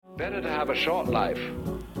Better to have a short life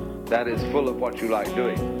that is full of what you like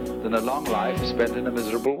doing than a long life spent in a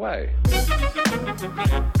miserable way.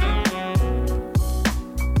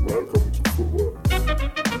 Welcome to Footwork.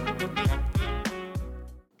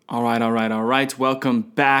 All right. Welcome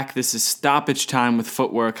back. This is Stoppage Time with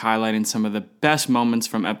Footwork, highlighting some of the best moments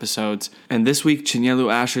from episodes. And this week,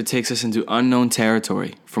 Chinelo Asher takes us into unknown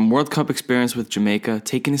territory. From World Cup experience with Jamaica,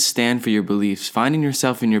 taking a stand for your beliefs, finding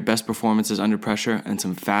yourself in your best performances under pressure, and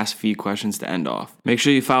some fast feed questions to end off. Make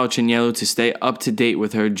sure you follow Chinelo to stay up to date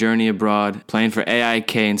with her journey abroad, playing for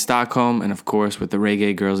AIK in Stockholm, and of course with the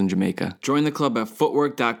Reggae Girls in Jamaica. Join the club at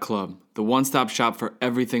footwork.club, the one-stop shop for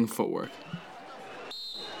everything footwork.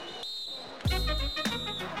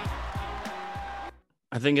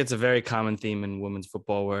 I think it's a very common theme in women's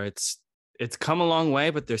football where it's come a long way,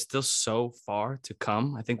 but there's still so far to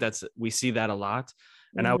come. I think we see that a lot.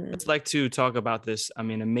 And I would like to talk about this,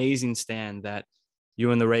 amazing stand that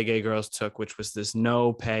you and the Reggae Girls took, which was this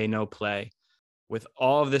no pay, no play. With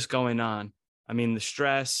all of this going on, the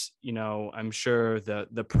stress, I'm sure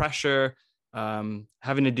the pressure, having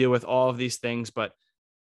to deal with all of these things, but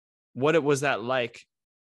what was that like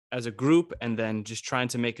as a group, and then just trying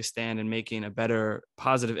to make a stand and making a better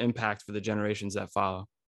positive impact for the generations that follow?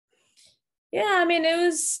 Yeah,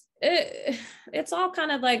 it's all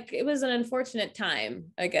kind of like, it was an unfortunate time,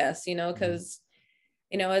 I guess, because,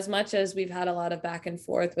 as much as we've had a lot of back and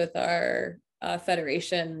forth with our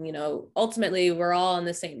federation, ultimately we're all on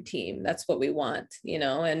the same team. That's what we want,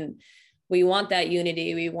 and we want that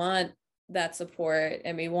unity. We want that support,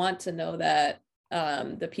 and we want to know that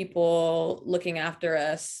the people looking after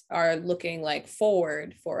us are looking like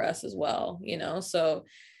forward for us as well, So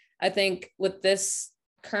I think with this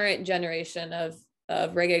current generation of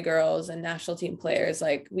Reggae Girls and national team players,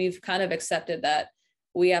 like, we've kind of accepted that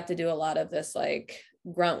we have to do a lot of this like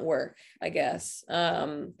grunt work, I guess.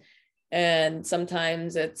 And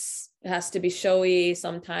sometimes it has to be showy.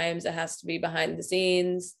 Sometimes it has to be behind the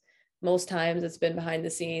scenes. Most times it's been behind the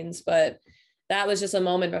scenes, but that was just a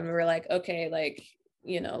moment when we were like, okay, like,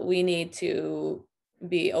 we need to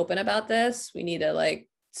be open about this. We need to like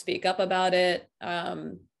speak up about it.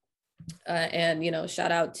 And,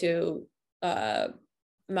 shout out to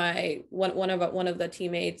my one of the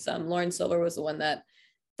teammates, Lauren Silver, was the one that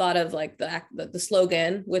thought of like the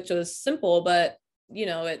slogan, which was simple, but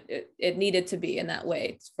it needed to be in that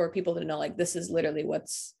way for people to know, like, this is literally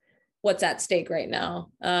what's at stake right now.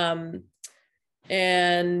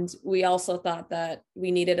 And we also thought that we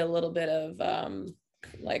needed a little bit of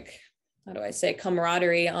like, how do I say,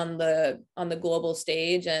 camaraderie on the global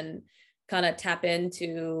stage, and kind of tap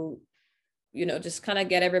into, just kind of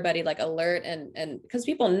get everybody like alert, and because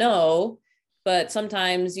people know, but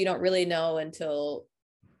sometimes you don't really know until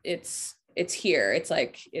it's here. It's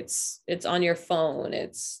like, it's on your phone.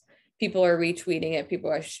 People are retweeting it. People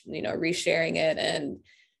are, resharing it. And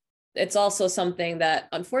it's also something that,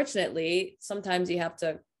 unfortunately, sometimes you have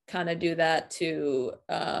to kind of do that to,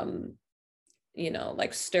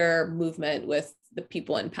 like stir movement with the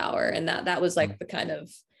people in power. And that was like the kind of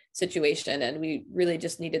situation. And we really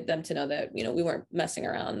just needed them to know that, we weren't messing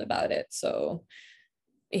around about it. So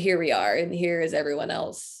here we are, and here is everyone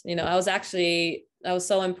else. I was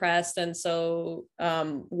so impressed and so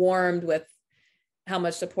warmed with how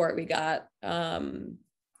much support we got,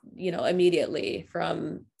 immediately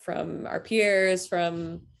from our peers,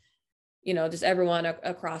 from, just everyone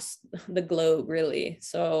across the globe, really.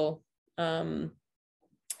 So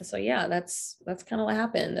yeah, that's kind of what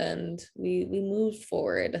happened, and we moved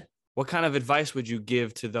forward. What kind of advice would you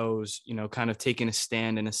give to those, kind of taking a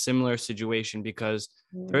stand in a similar situation? Because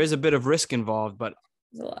there is a bit of risk involved, but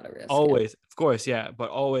there's a lot of risk. Always, of course, yeah. But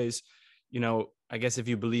always, I guess if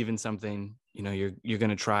you believe in something, you're going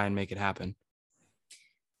to try and make it happen.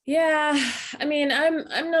 Yeah.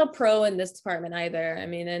 I'm no pro in this department either.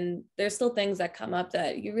 And there's still things that come up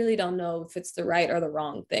that you really don't know if it's the right or the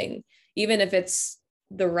wrong thing. Even if it's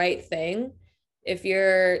the right thing, I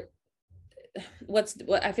feel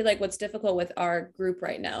like what's difficult with our group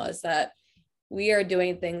right now is that we are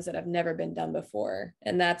doing things that have never been done before.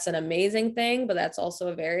 And that's an amazing thing, but that's also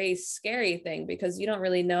a very scary thing, because you don't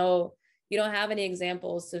really know, you don't have any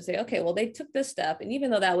examples to say, okay, well, they took this step. And even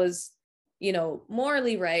though that was,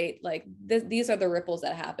 morally right, like these are the ripples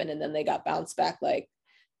that happened. And then they got bounced back like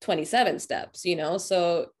 27 steps,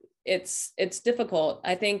 so it's difficult.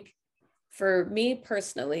 I think for me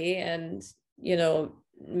personally, and,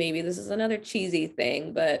 maybe this is another cheesy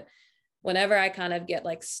thing, but whenever I kind of get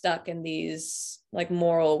like stuck in these like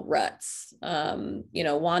moral ruts, having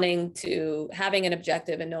an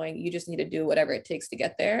objective and knowing you just need to do whatever it takes to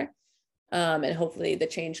get there. And hopefully the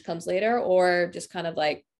change comes later, or just kind of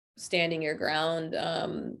like standing your ground.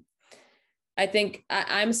 I think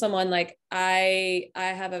I'm someone like I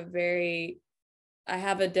have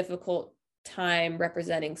a difficult time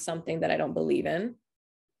representing something that I don't believe in.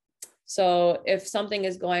 So if something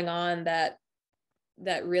is going on that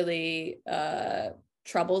really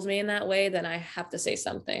troubles me in that way, then I have to say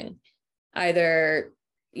something, either,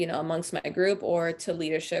 amongst my group or to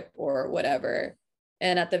leadership or whatever.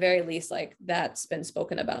 And at the very least, like, that's been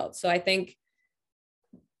spoken about. So I think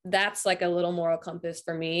that's like a little moral compass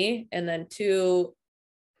for me. And then two,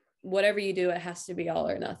 whatever you do, it has to be all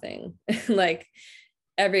or nothing. Like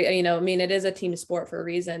it is a team sport for a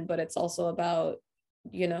reason, but it's also about,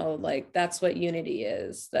 like, that's what unity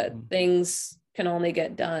is, that things can only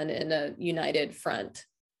get done in a united front,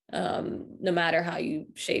 no matter how you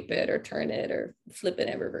shape it or turn it or flip it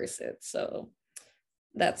and reverse it. So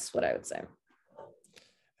that's what I would say.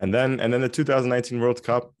 And then the 2019 World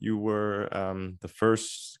Cup, you were the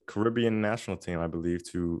first Caribbean national team, I believe,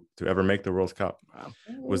 to ever make the World Cup. Wow.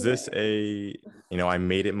 Was this a, I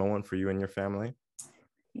made it moment for you and your family?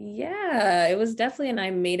 Yeah, it was definitely an I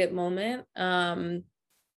made it moment. I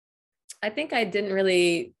think I didn't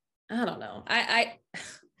really, I don't know.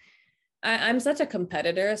 I'm such a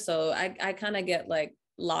competitor, so I kind of get like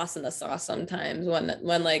lost in the sauce sometimes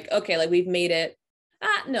when like, okay, like we've made it.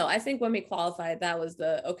 No, I think when we qualified, that was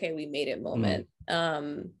the, okay, we made it moment.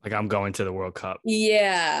 Like, I'm going to the World Cup.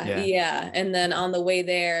 Yeah. And then on the way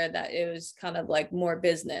there, that it was kind of like more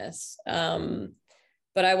business.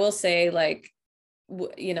 But I will say, like,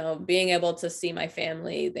 being able to see my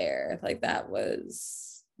family there, like, that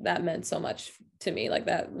meant so much to me. Like,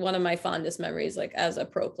 that one of my fondest memories, like, as a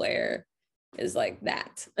pro player, is like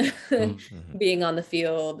that. Being on the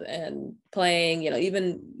field and playing,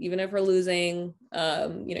 even if we're losing,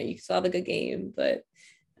 you still have a good game, but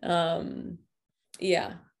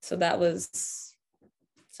yeah, so that was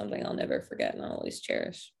something I'll never forget and I'll always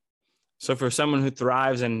cherish. So for someone who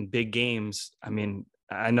thrives in big games, I mean,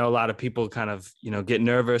 I know a lot of people kind of, get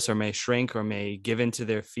nervous or may shrink or may give into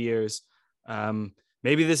their fears.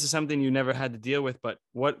 Maybe this is something you never had to deal with, but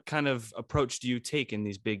what kind of approach do you take in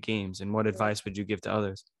these big games, and what advice would you give to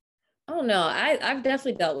others? Oh no, I've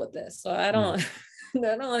definitely dealt with this, so I don't I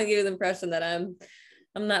don't want to give you the impression that I'm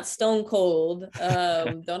not stone cold.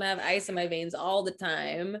 Don't have ice in my veins all the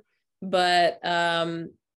time, but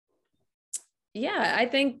yeah, I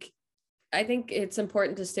think it's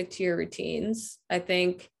important to stick to your routines. I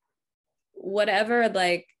think whatever,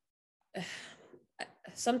 like,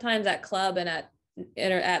 sometimes at club and at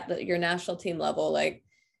your national team level, like,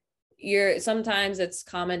 sometimes it's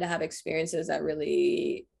common to have experiences that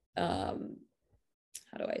really, how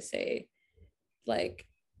do I say, like,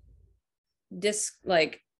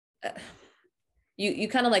 you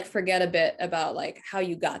kind of like forget a bit about like how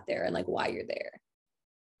you got there and like why you're there.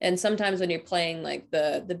 And sometimes when you're playing like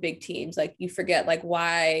the big teams, like, you forget like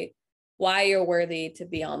why you're worthy to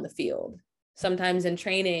be on the field. Sometimes in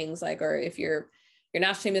trainings, like, or if your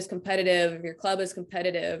national team is competitive, if your club is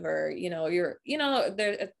competitive, or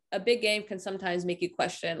there, a big game can sometimes make you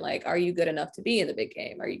question, like, are you good enough to be in the big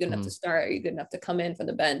game? Are you good enough to start? Are you good enough to come in from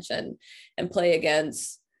the bench and play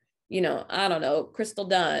against, I don't know, Crystal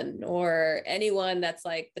Dunn or anyone that's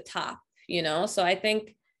like the top, So I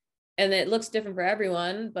think, and it looks different for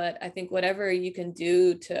everyone, but I think whatever you can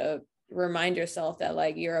do to remind yourself that,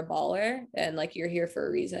 like, you're a baller and like you're here for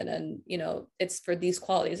a reason, and it's for these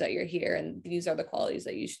qualities that you're here, and these are the qualities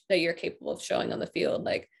that you're capable of showing on the field.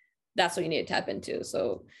 Like, that's what you need to tap into.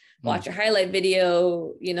 So watch a highlight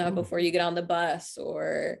video, before you get on the bus,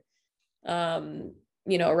 or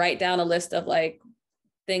write down a list of like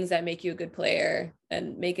things that make you a good player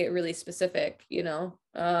and make it really specific,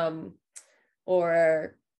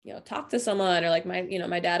 or talk to someone, or like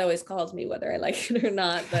my dad always calls me whether I like it or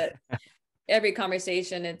not, but every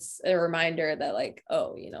conversation, it's a reminder that, like,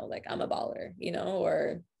 oh, like, I'm a baller,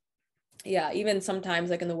 or yeah, even sometimes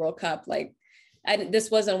like in the World Cup, like, this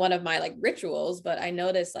wasn't one of my like rituals, but I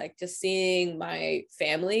noticed, like, just seeing my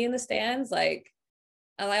family in the stands, like,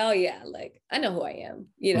 I'm like, oh yeah, like, I know who I am,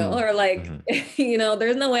 or like,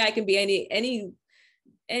 there's no way I can be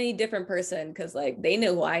any different person, because like they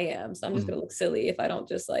know who I am, so I'm just gonna look silly if I don't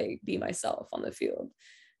just like be myself on the field.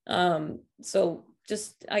 So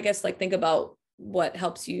just, I guess, like, think about what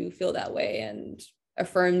helps you feel that way and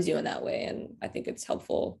affirms you in that way, and I think it's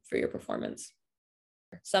helpful for your performance.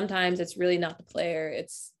 Sometimes it's really not the player,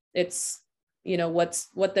 it's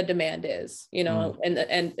what the demand is,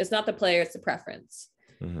 and it's not the player, it's the preference.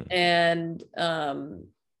 And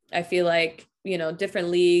I feel like, different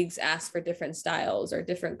leagues ask for different styles, or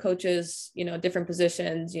different coaches, different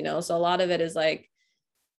positions, so a lot of it is like,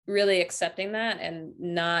 really accepting that and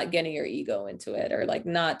not getting your ego into it, or like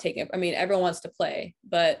not taking, I mean, everyone wants to play,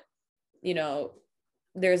 but you know,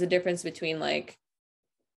 there's a difference between like,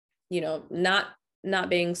 you know, not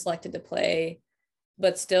being selected to play,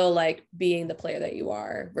 but still like being the player that you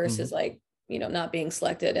are, versus like, you know, not being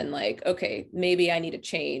selected and like, okay, maybe I need to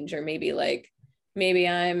change, or maybe like, maybe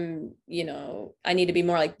I'm, you know, I need to be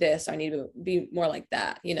more like this, or I need to be more like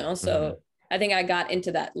that, you know? So I think I got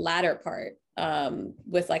into that latter part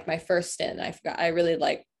with like my first stint. I really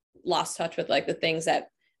like lost touch with like the things that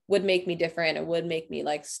would make me different and would make me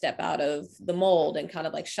like step out of the mold and kind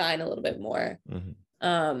of like shine a little bit more.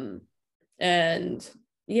 And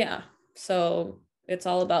yeah, so it's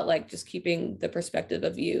all about like just keeping the perspective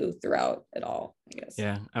of you throughout it all, I guess.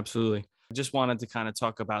 Yeah, absolutely. I just wanted to kind of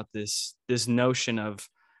talk about this notion of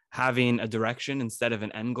having a direction instead of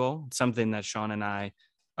an end goal. It's something that Sean and I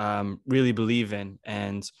really believe in.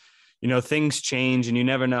 And, you know, things change and you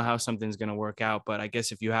never know how something's going to work out. But I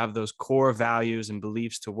guess if you have those core values and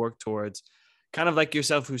beliefs to work towards, kind of like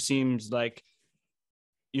yourself, who seems like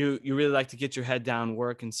you really like to get your head down,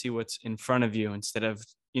 work and see what's in front of you instead of,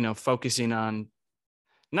 you know, focusing on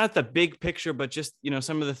not the big picture, but just, you know,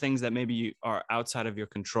 some of the things that maybe you are outside of your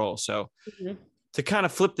control. So to kind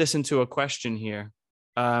of flip this into a question here,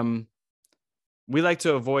 we like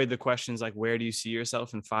to avoid the questions like, where do you see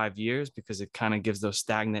yourself in 5 years? Because it kind of gives those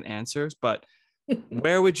stagnant answers. But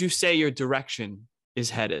where would you say your direction is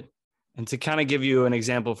headed? And to kind of give you an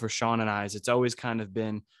example for Sean and I, it's always kind of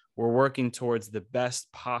been, we're working towards the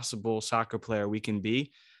best possible soccer player we can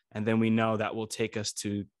be. And then we know that will take us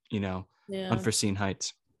to, you know, unforeseen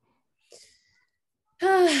heights.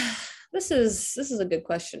 This is a good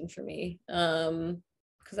question for me.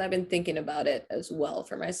 Because I've been thinking about it as well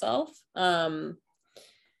for myself. I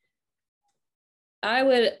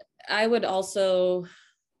would also,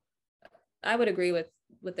 I would agree with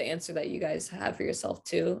the answer that you guys have for yourself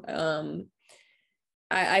too.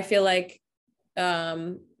 I feel like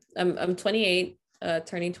I'm 28,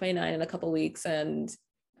 turning 29 in a couple weeks, and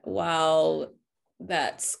while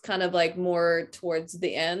that's kind of like more towards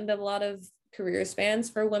the end of a lot of career spans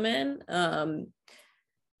for women,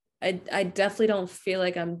 I definitely don't feel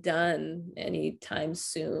like I'm done anytime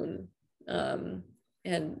soon. And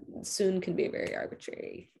soon can be a very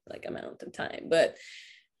arbitrary like amount of time, but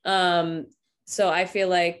so I feel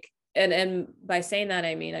like, and by saying that,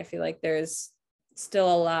 I mean, I feel like there's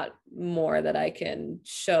still a lot more that I can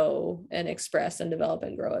show and express and develop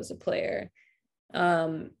and grow as a player.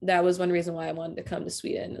 That was one reason why I wanted to come to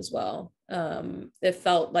Sweden as well. It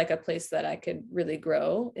felt like a place that I could really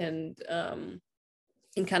grow and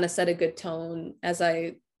kind of set a good tone as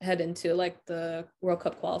I head into like the World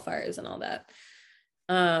Cup qualifiers and all that.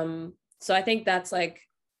 So I think that's like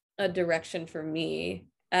a direction for me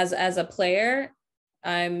as a player.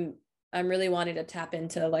 I'm really wanting to tap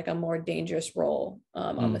into like a more dangerous role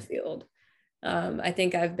on the field. I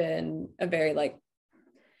think I've been a very like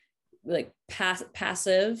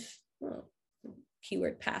passive,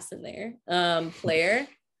 keyword pass in there, player,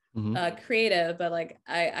 creative, but like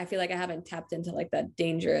I feel like I haven't tapped into like that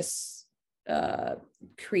dangerous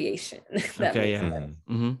creation.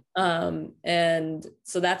 And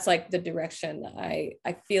so that's like the direction I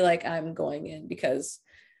feel like I'm going in, because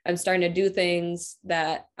I'm starting to do things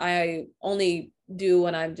that I only do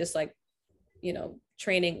when I'm just like, you know,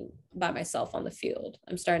 training by myself on the field.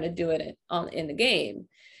 I'm starting to do it in the game.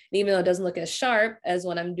 And even though it doesn't look as sharp as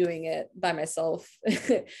when I'm doing it by myself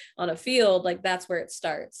on a field, like that's where it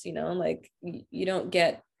starts, you know, like you don't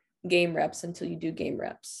get game reps until you do game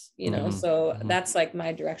reps, you know? So that's like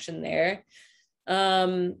my direction there.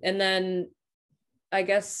 And then I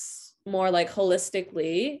guess more like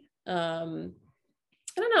holistically,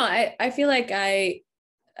 I don't know. I feel like I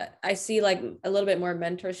see like a little bit more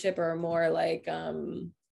mentorship, or more like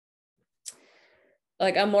I'm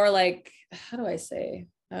more like, how do I say,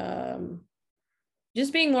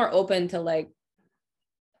 just being more open to like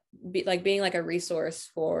being like a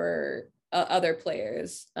resource for other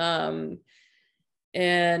players, and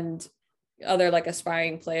other like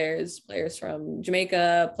aspiring players from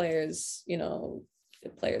Jamaica, players, you know,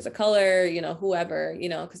 players of color, you know, whoever, you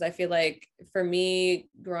know, because I feel like for me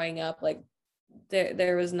growing up, like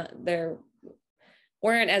there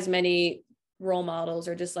weren't as many role models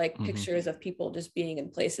or just like pictures of people just being in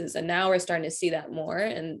places, and now we're starting to see that more.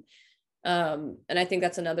 And I think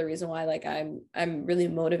that's another reason why like I'm really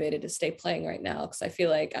motivated to stay playing right now, because I feel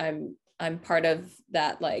like I'm part of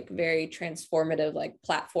that like very transformative like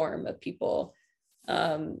platform of people.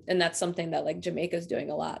 And that's something that like Jamaica is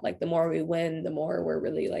doing a lot. Like the more we win, the more we're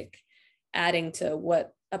really like adding to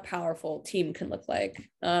what a powerful team can look like.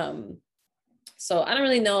 So I don't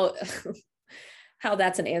really know how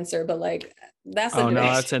that's an answer, but like that's Oh no,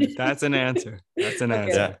 direction. that's an answer. That's an Okay,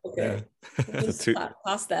 answer. okay. Yeah. Just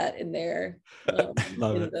toss that in there,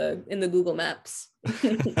 Love in it. the Google Maps.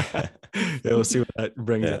 Yeah, we'll see what that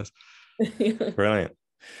brings Yeah. us. Brilliant.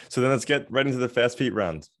 So then let's get right into the fast feet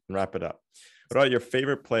round and wrap it up. What about your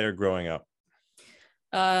favorite player growing up?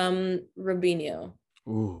 Robinho.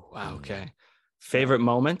 Ooh, wow. Okay. Favorite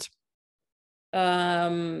moment?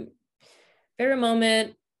 Favorite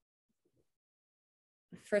moment.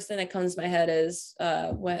 First thing that comes to my head is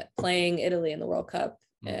when playing Italy in the World Cup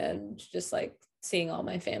and just like seeing all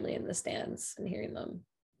my family in the stands and hearing them.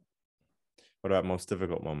 What about most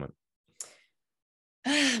difficult moment?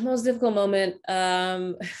 Most difficult moment.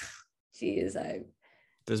 Geez,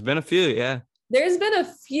 There's been a few, yeah. there's been a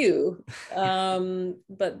few,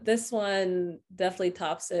 but this one definitely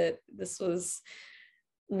tops it. This was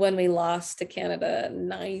when we lost to Canada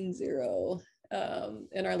 9-0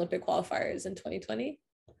 in our Olympic qualifiers in 2020.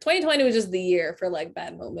 2020 was just the year for like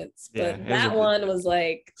bad moments, but Yeah, that one was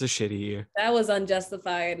like, It's a shitty year. that was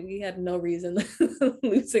unjustified. We had no reason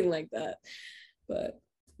losing like that, but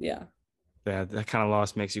yeah. Yeah, that kind of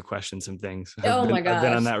loss makes you question some things. Oh my I've been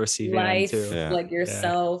on gosh. that receiving end Life, too. Yeah. like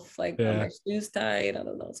yourself, like are Yeah. my shoes tied? I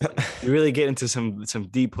don't know what's going on. You really get into some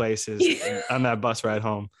deep places on that bus ride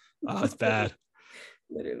home. Oh, it's bad.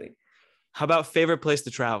 Literally. How about favorite place to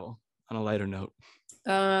travel on a lighter note?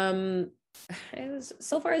 It was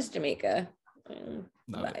so far as Jamaica.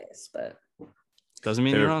 Love it. Biased, but Doesn't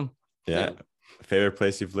mean you're Favorite- wrong. Yeah. Favorite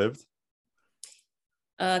place you've lived?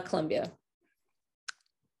 Colombia.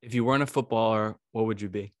 If you weren't a footballer, what would you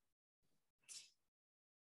be?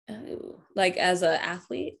 Like as an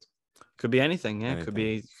athlete, Could be anything. Yeah, could Anything.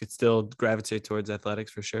 be. You could still gravitate towards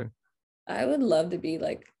athletics for sure. I would love to be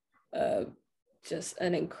like just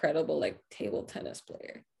an incredible like table tennis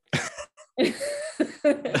player.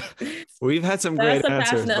 We've had some great That's a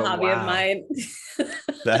answers. passionate but hobby wow. of mine.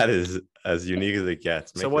 That is as unique as it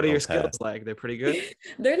gets. So Make what are your your own skills path. like? They're pretty good.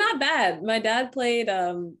 They're not bad. My dad played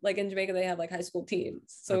like in Jamaica they have like high school teams.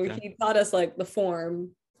 So Okay. he taught us like the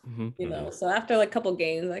form, Mhm. you know. So after like a couple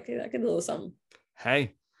games, I could do a little something.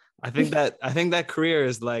 Hey, I think that career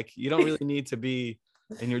is like you don't really need to be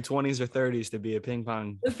in your 20s or 30s to be a ping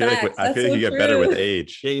pong. I feel like Facts, you get better with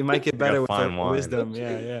age. Yeah, you might get Like a better with fine like, wine. wisdom.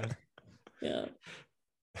 Yeah, yeah. Yeah.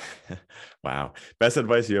 Wow. Best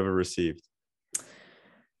advice you ever received?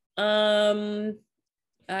 I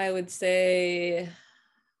would say,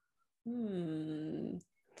 don't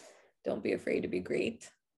be afraid to be great.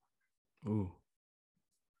 Ooh,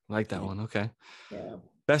 like that one. Okay. Yeah.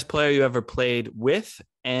 Best player you ever played with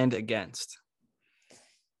and against?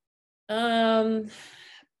 Best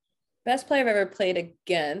player I've ever played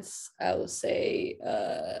against, I would say,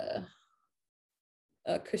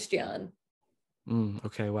 Christian.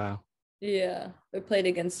 Okay. Wow. Yeah, I played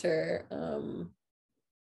against her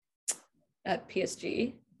at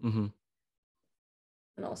PSG, Mm-hmm.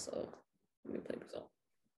 and also we played Brazil.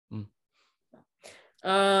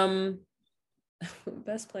 Mm.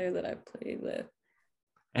 Best player that I played with.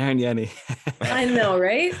 Aaron Yenny. I know,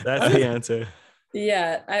 right? That's the answer.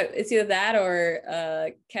 Yeah, it's either that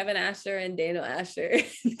or Kevin Asher and Daniel Asher.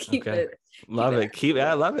 Keep Okay. it. Love it.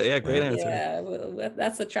 I love it. Yeah, great answer. Yeah, well,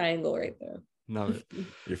 that's a triangle right there. Love it.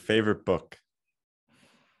 Your favorite book?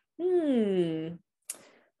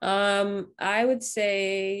 I would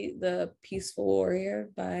say The Peaceful Warrior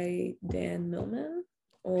by Dan Millman,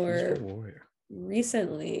 or Peaceful Warrior.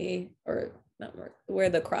 recently, or not more, Where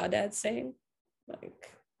the Crawdads Sing.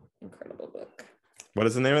 Like, incredible book. What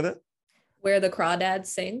is the name of it? Where the Crawdads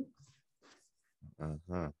Sing.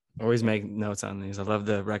 Uh-huh. Always make notes on these. I love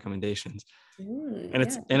the recommendations. And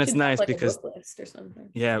it's nice because list or something.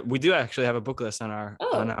 Yeah, we do actually have a book list on our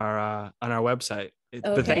website.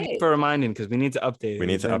 But thank you Okay. for reminding, because we need to update it. We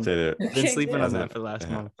need to update it. Been Okay, sleeping good. on that for the last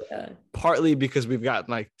Yeah. month. Yeah. Partly because we've got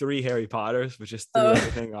like 3 Harry Potters, which just threw Oh,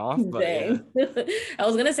 everything off. But yeah. Dang. I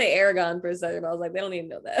was gonna say Aragon for a second, but I was like, they don't even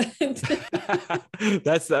know that.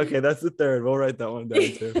 That's the third. We'll write that one down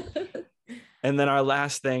too. And then our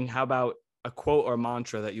last thing, how about a quote or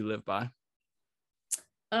mantra that you live by?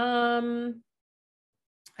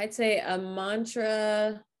 I'd say a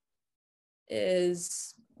mantra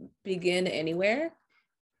is begin anywhere.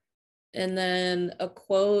 And then a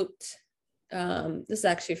quote, this is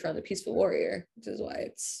actually from The Peaceful Warrior, which is why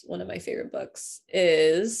it's one of my favorite books,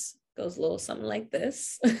 goes a little something like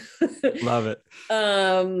this. Love it.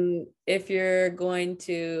 If you're going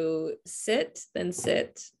to sit, then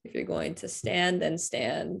sit. If you're going to stand, then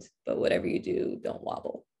stand. But whatever you do, don't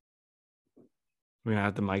wobble. We're gonna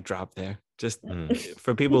have the mic drop there. Just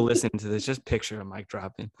for people listening to this, just picture a mic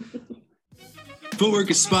dropping.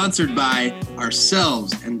 Footwork is sponsored by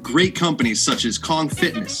ourselves and great companies such as Kong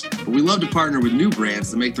Fitness. But we love to partner with new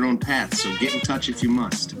brands to make their own paths, so get in touch if you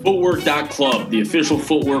must. Footwork.club, the official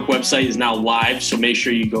Footwork website, is now live, so make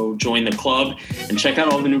sure you go join the club and check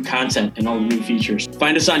out all the new content and all the new features.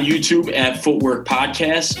 Find us on YouTube at Footwork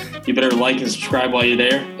Podcast. You better like and subscribe while you're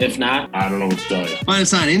there. If not, I don't know what to tell you. Find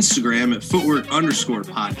us on Instagram at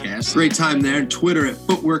Footwork_podcast. Great time there. Twitter at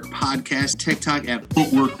Footwork Podcast. TikTok at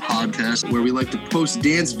Footwork Podcast, where we like to post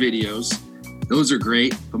dance videos. Those are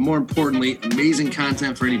great, but more importantly, amazing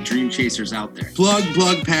content for any dream chasers out there. Plug,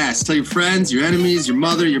 pass. Tell your friends, your enemies, your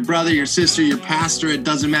mother, your brother, your sister, your pastor. It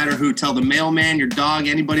doesn't matter who. Tell the mailman, your dog,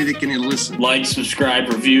 anybody that can listen. Like, subscribe,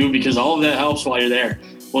 review, because all of that helps while you're there.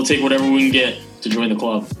 We'll take whatever we can get to join the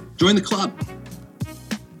club. Join the club.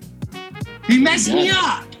 He messed me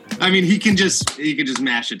up. I mean, he can just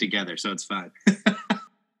mash it together, so it's fine.